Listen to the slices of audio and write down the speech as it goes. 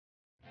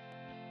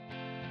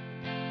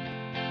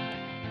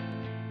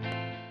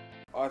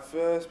I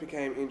first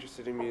became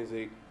interested in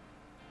music,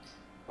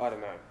 I don't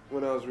know,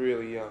 when I was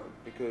really young,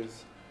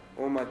 because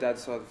all my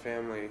dad's side of the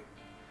family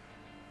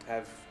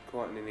have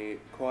quite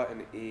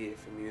an ear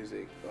for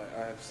music. Like,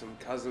 I have some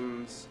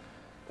cousins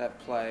that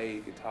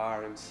play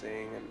guitar and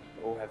sing and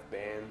all have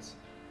bands.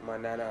 My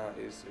nana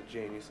is a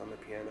genius on the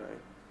piano.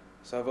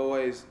 So I've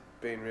always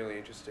been really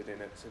interested in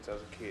it since I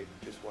was a kid,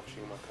 just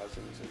watching my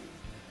cousins and,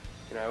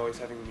 you know, always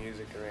having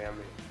music around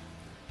me.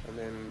 And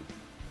then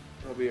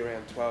probably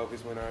around 12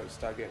 is when I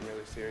started getting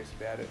really serious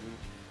about it and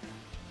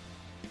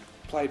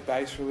played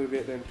bass for a little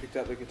bit, then picked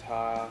up the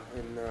guitar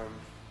and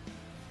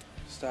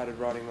started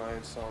writing my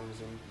own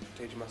songs and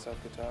teaching myself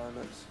guitar, and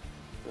that's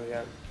really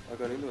how I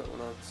got into it,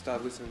 when I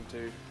started listening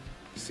to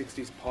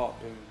 60s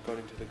pop and got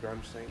into the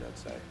grunge scene, I'd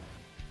say.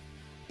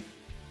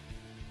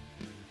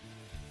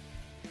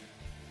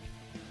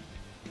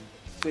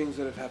 Things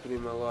that have happened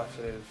in my life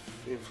that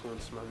have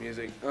influenced my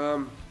music.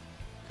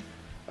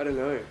 I don't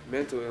know,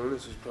 mental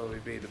illness would probably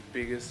be the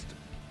biggest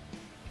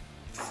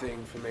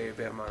thing for me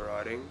about my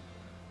writing.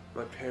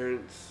 My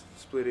parents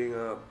splitting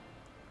up,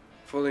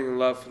 falling in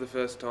love for the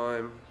first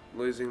time,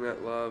 losing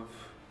that love,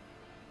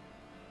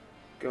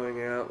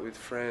 going out with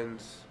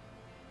friends,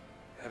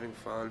 having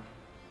fun,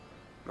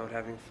 not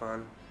having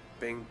fun,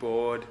 being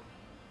bored,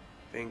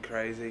 being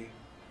crazy.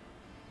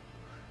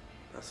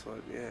 That's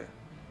what, yeah,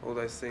 all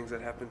those things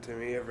that happen to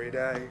me every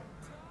day.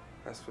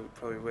 That's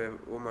probably where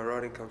all my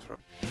writing comes from.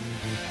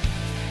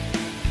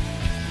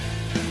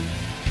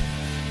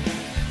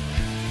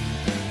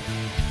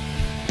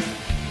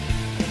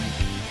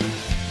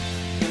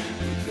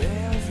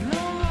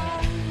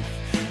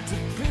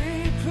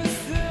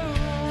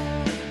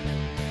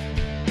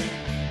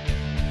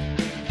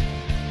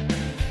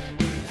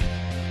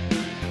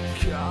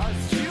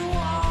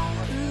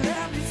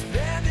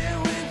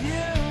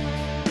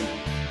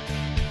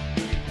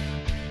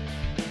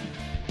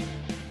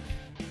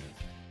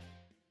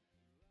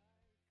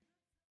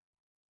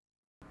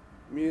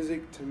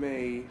 Music to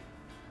me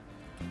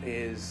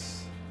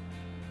is,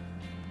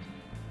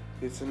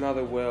 it's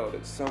another world.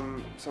 It's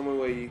somewhere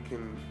where you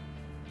can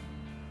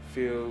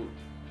feel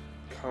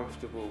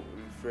comfortable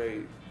and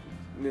free.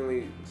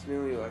 It's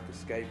nearly like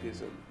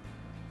escapism.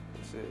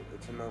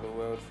 It's another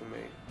world for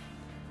me.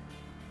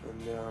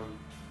 And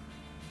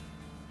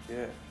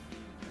yeah,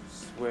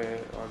 it's where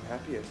I'm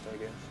happiest, I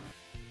guess.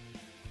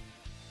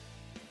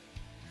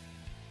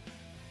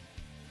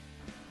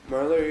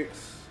 My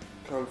lyrics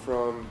come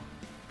from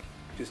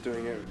just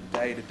doing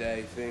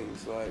day-to-day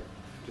things, like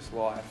just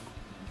life,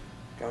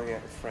 going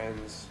out with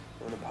friends,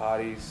 going to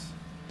parties,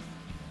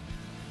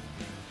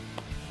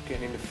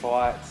 getting into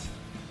fights,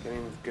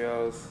 getting with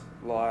girls,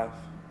 life,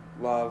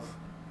 love,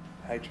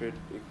 hatred,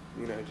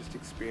 you know, just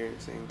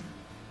experiencing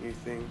new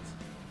things.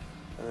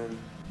 And then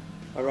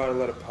I write a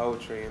lot of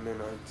poetry, and then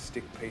I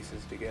stick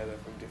pieces together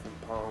from different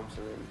poems,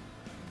 and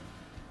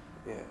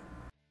then, yeah.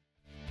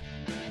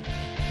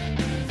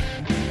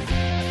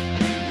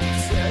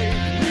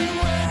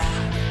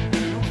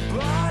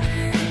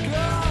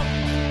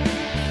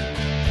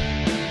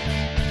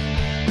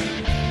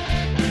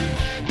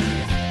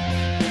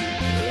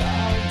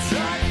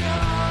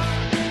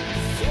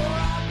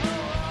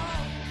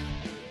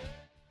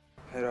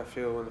 How do I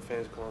feel when the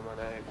fans call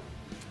my name?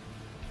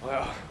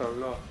 Well, I'm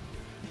not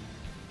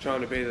trying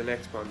to be the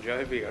next Bon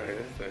Jovi or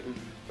anything,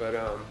 but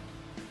I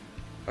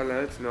don't know,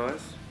 it's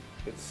nice.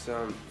 It's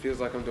feels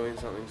like I'm doing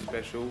something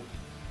special,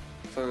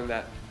 something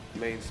that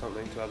means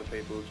something to other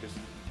people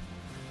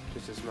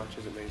just as much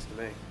as it means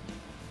to me.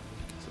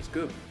 So it's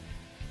good.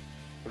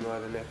 Am I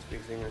the next big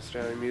thing in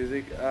Australian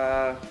music?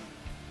 I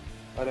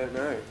don't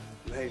know.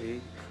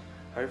 Maybe.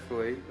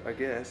 Hopefully, I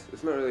guess.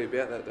 It's not really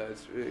about that though.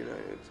 It's really, you know,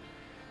 it's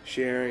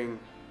sharing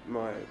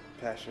my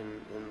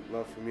passion and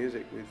love for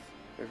music with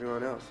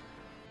everyone else.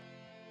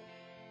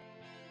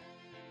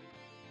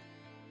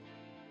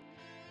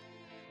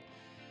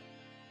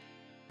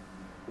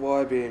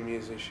 Why be a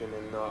musician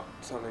and not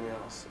something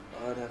else?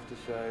 I'd have to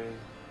say,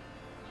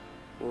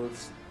 well,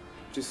 it's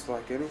just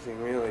like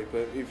anything really,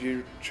 but if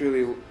you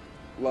truly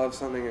love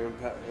something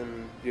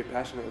and you're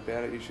passionate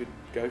about it, you should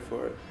go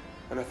for it.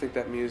 And I think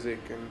that music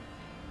and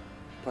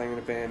playing in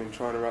a band and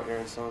trying to write your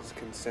own songs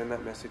can send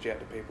that message out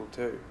to people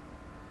too.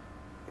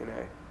 You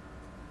know,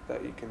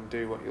 that you can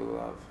do what you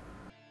love.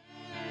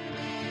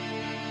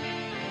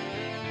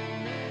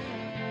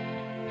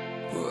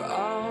 Well,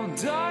 I'll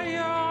die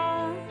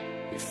young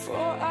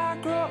before